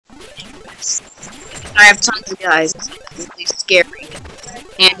I have tons of guys. It's really scary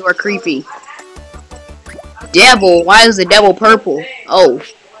and or creepy. Devil? Why is the devil purple? Oh,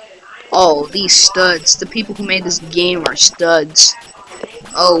 oh, these studs. The people who made this game are studs.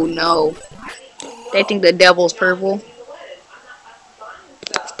 Oh no, they think the devil's purple.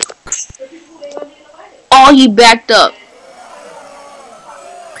 Oh, he backed up.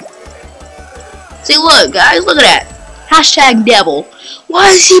 See, look, guys, look at that. Hashtag devil. Why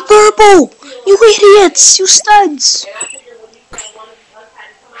is he purple? You idiots! You studs!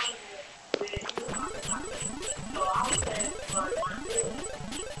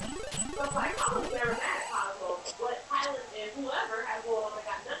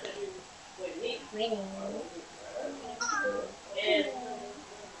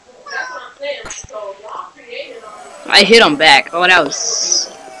 I hit him back. Oh, that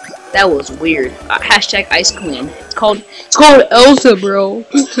was weird. Hashtag Ice Queen. It's called Elsa, bro.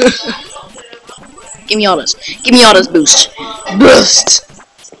 Give me all this. Give me all this boost. Boost.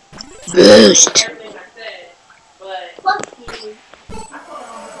 Boost.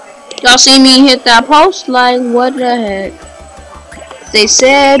 Y'all see me hit that post? Like, what the heck? They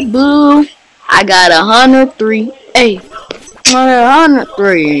said, boo. I got 103. Hey. Got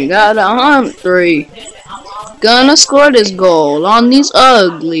 103. Got 103. Gonna score this goal on these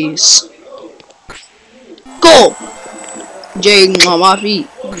uglies. Goal! J's on my feet.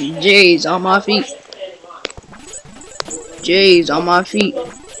 J's on my feet. J's on my feet.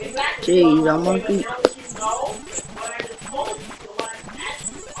 J's on my feet.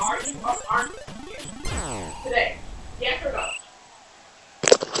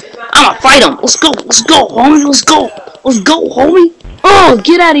 I'ma fight him. Let's go. Let's go, homie. Let's go. Let's go, homie. Oh,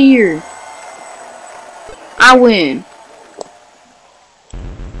 get out of here. I win.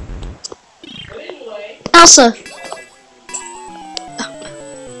 Elsa.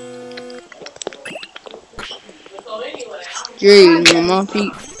 J's on my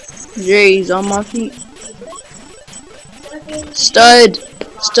feet. J's on my feet. Stud.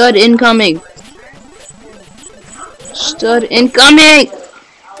 Stud incoming. Stud incoming.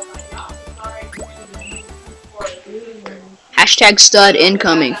 Hashtag stud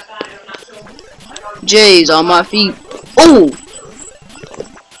incoming. J's on my feet. Oh!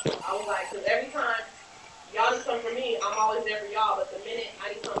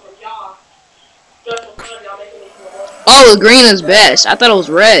 Oh, the green is best. I thought it was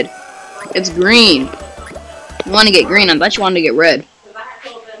red. It's green. You want to get green? I thought you wanted to get red.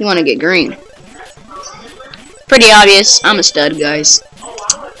 You want to get green. Pretty obvious. I'm a stud, guys.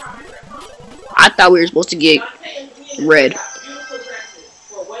 I thought we were supposed to get red.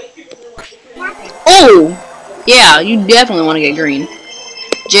 Oh! Yeah, you definitely want to get green.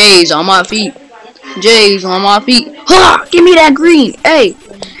 J's on my feet. J's on my feet. Ha! Give me that green. Hey,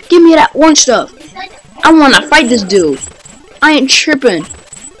 give me that orange stuff. I want to fight this dude. I ain't tripping.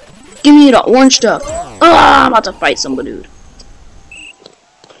 Give me the orange stuff. I'm about to fight somebody, dude.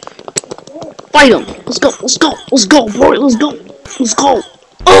 Fight him. Let's go. Let's go. Let's go, boy. Let's go. Let's go.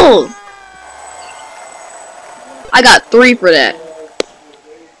 Oh! I got 3 for that.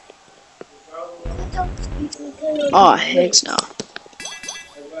 Oh, heck no.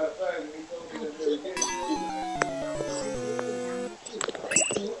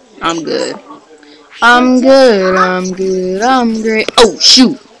 I'm good. I'm good. I'm good. I'm great. Oh,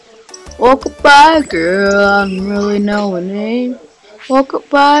 shoot. Walk up by, girl. I'm really knowing name. Walk up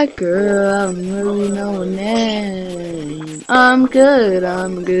by, girl. I'm really knowing name. I'm good.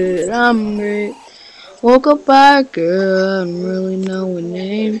 I'm good. I'm great. Walk up by, girl. I'm really knowing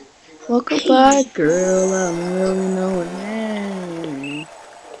name. Walk up by, girl. I'm really knowing name.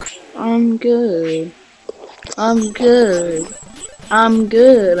 I'm good. I'm good. I'm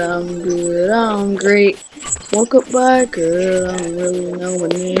good. I'm good. I'm great. Walk up by, girl. I'm really knowing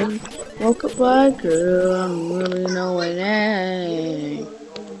name. Walk up by, girl. I'm really knowing name.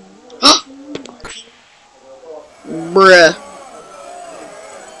 Bruh.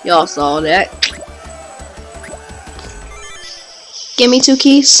 Y'all saw that. Give me 2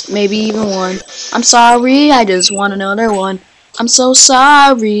 keys, maybe even 1. I'm sorry, I just want another one. I'm so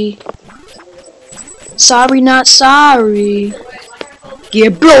sorry. Sorry, not sorry.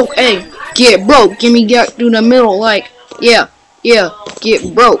 Get broke, hey, get broke. Give me get through the middle, like, yeah,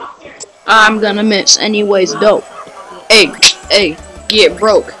 get broke. I'm gonna miss, anyways, dope. Hey, get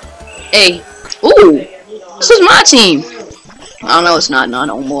broke. Hey, ooh, this is my team. I don't know, it's not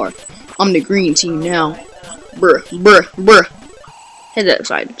no more. I'm the green team now. Bruh. Hit that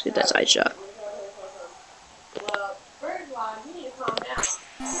side shot.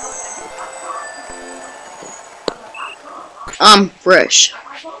 I'm fresh.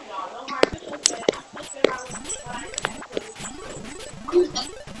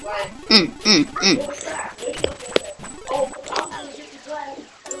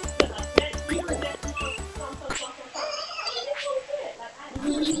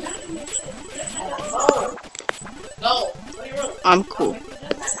 I'm cool.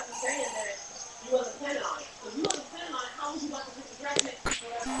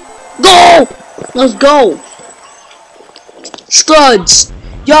 Go! Let's go! Studs!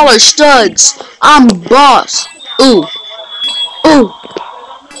 Y'all are studs! I'm boss! Ooh! Ooh!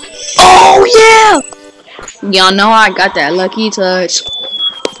 Oh yeah! Y'all know I got that lucky touch.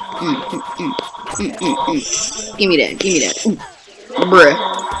 Give me that, give me that. Ooh. Bruh.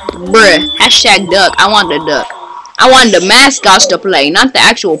 Bruh. Hashtag duck. I want the duck. I want the mascots to play, not the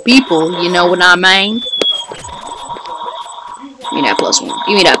actual people, you know what I mean? Give me that +1.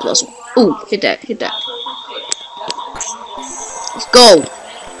 Give me that +1. Ooh, hit that, hit that. Let's go.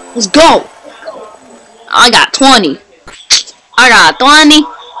 Let's go. I got 20. I got 20.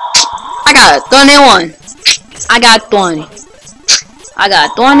 I got 21. I got 20. I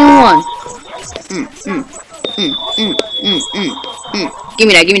got 21. Give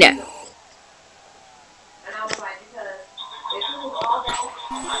me that, give me that.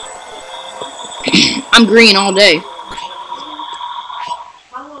 I'm green all day.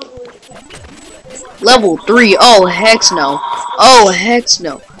 Level 3. Oh, heck no. Oh, heck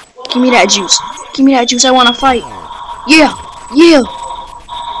no. Give me that juice. Give me that juice. I want to fight. Yeah. Yeah.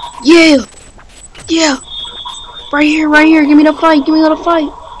 Yeah. Yeah. Right here, right here. Give me the fight. Give me the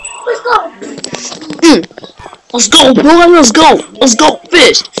fight. Let's go. Let's go, boy. Let's go. Let's go.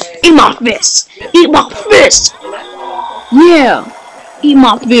 Fist. Eat my fist. Eat my fist. Yeah. Eat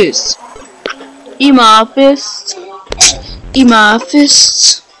my fist. Eat my fist. Eat my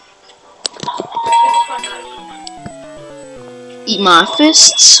fists. Eat my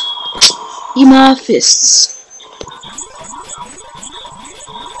fists. Eat my fists.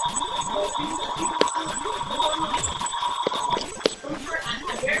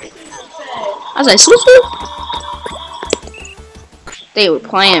 I was like, swoop swoop. They were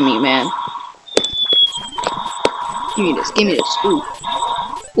playing me, man. Give me this. Give me this. Ooh.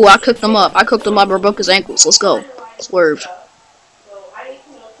 Ooh, I cooked them up. I cooked him up or broke his ankles. Let's go. Swerve.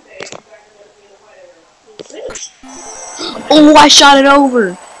 Oh, I shot it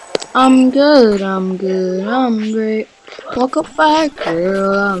over. I'm good. I'm good. I'm great. Woke up back,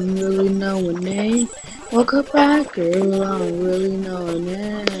 girl. I'm really knowing name. Woke up back, girl. I'm really knowing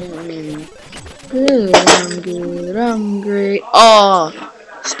name. Good. I'm good. I'm great. Oh,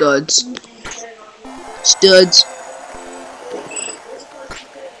 studs. Studs.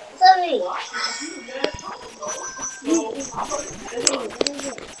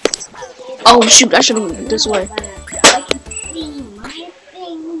 Oh shoot! I should have went this way.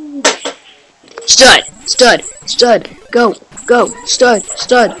 Stud, stud, stud. Go, go, stud,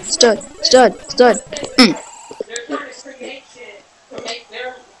 stud, stud, stud, stud.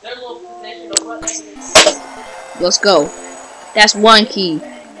 Let's go. That's one key.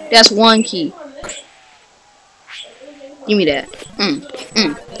 That's one key. Give me that.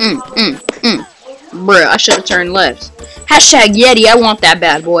 Bruh, I should have turned left. Hashtag Yeti, I want that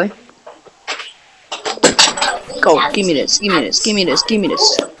bad boy. Go, give me this, give me this, give me this, give me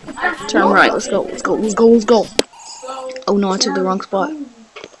this. Turn right, let's go, let's go, let's go, let's go. Oh no, I took the wrong spot.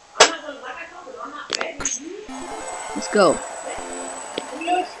 Let's go.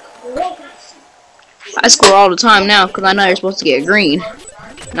 I score all the time now because I know you're supposed to get green,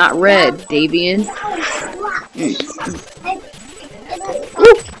 not red, Davian.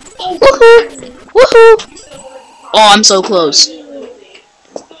 Woohoo! Woohoo! Oh, I'm so close.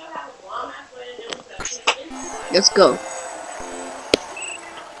 Let's go.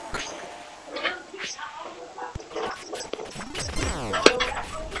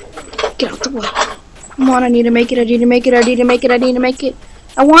 Get out the way. Come on, I need to make it, I need to make it, I need to make it, I need to make it.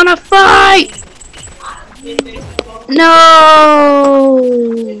 I wanna fight! No!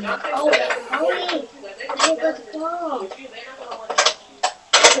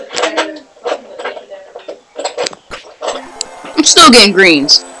 I'm still getting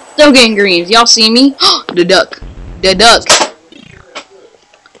greens. Still getting greens. Y'all see me? The duck. The duck.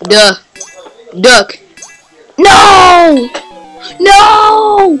 The duck. No!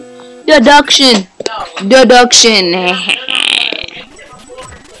 No! Deduction. Deduction.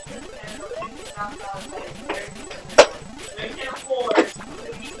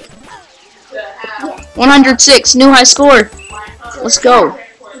 106, new high score. Let's go.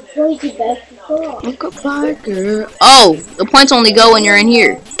 Goodbye, girl. Oh, the points only go when you're in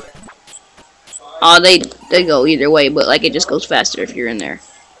here. Oh, they go either way, but like it just goes faster if you're in there.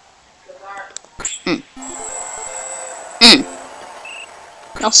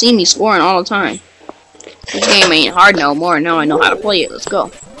 Y'all see me scoring all the time. This game ain't hard no more. Now I know how to play it. Let's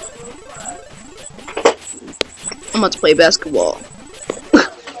go. I'm about to play basketball.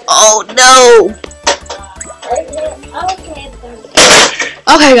 Oh no!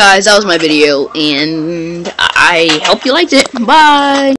 Okay guys, that was my video, and I hope you liked it. Bye!